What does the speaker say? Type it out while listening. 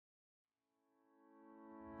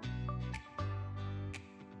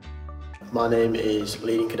My name is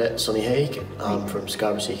Leading Cadet Sonny Hague. I'm from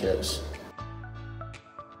Scarborough Sea Cadets.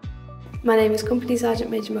 My name is Company Sergeant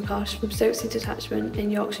Major McCosh from Stokesay Detachment in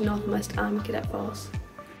Yorkshire North and West Army Cadet Force.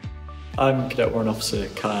 I'm Cadet Warrant Officer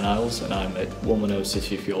Kiyan Eiles and I'm at 110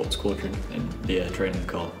 City of York Squadron in the Air Training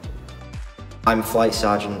Corps. I'm Flight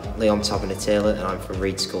Sergeant Tabiner-Taylor and I'm from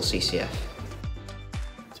Reed School CCF.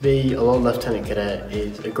 To be a Lord Lieutenant Cadet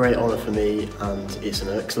is a great honour for me, and it's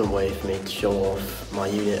an excellent way for me to show off my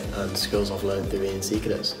unit and skills I've learned through being Sea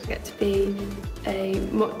Cadets. I get to be a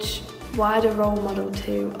much wider role model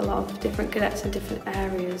to a lot of different cadets in different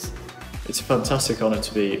areas. It's a fantastic honour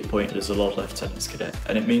to be appointed as a Lord Lieutenant's Cadet,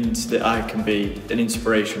 and it means that I can be an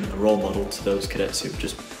inspiration and a role model to those cadets who've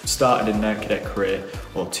just started in their cadet career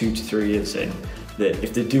or 2 to 3 years in, that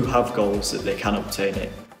if they do have goals that they can obtain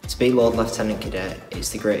it. To be Lord Lieutenant Cadet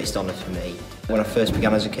is the greatest honour for me. When I first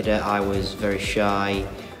began as a cadet I was very shy,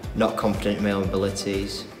 not confident in my own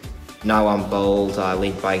abilities. Now I'm bold, I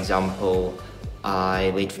lead by example, I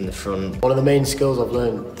lead from the front. One of the main skills I've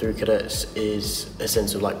learned through cadets is a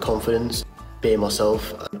sense of confidence, being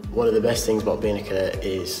myself. One of the best things about being a cadet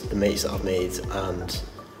is the mates that I've made and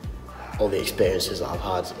all the experiences that I've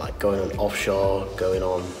had, like going on offshore, going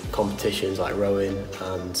on competitions like rowing,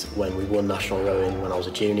 and when we won national rowing when I was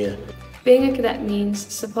a junior. Being a cadet means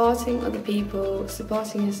supporting other people,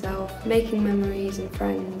 supporting yourself, making memories and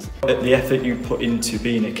friends. The effort you put into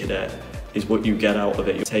being a cadet is what you get out of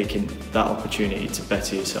it. You're taking that opportunity to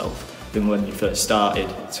better yourself than when you first started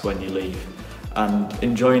to when you leave. And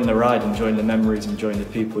enjoying the ride, enjoying the memories, enjoying the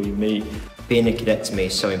people you meet. Being a cadet to me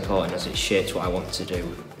is so important as it shapes what I want to do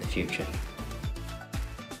in the future.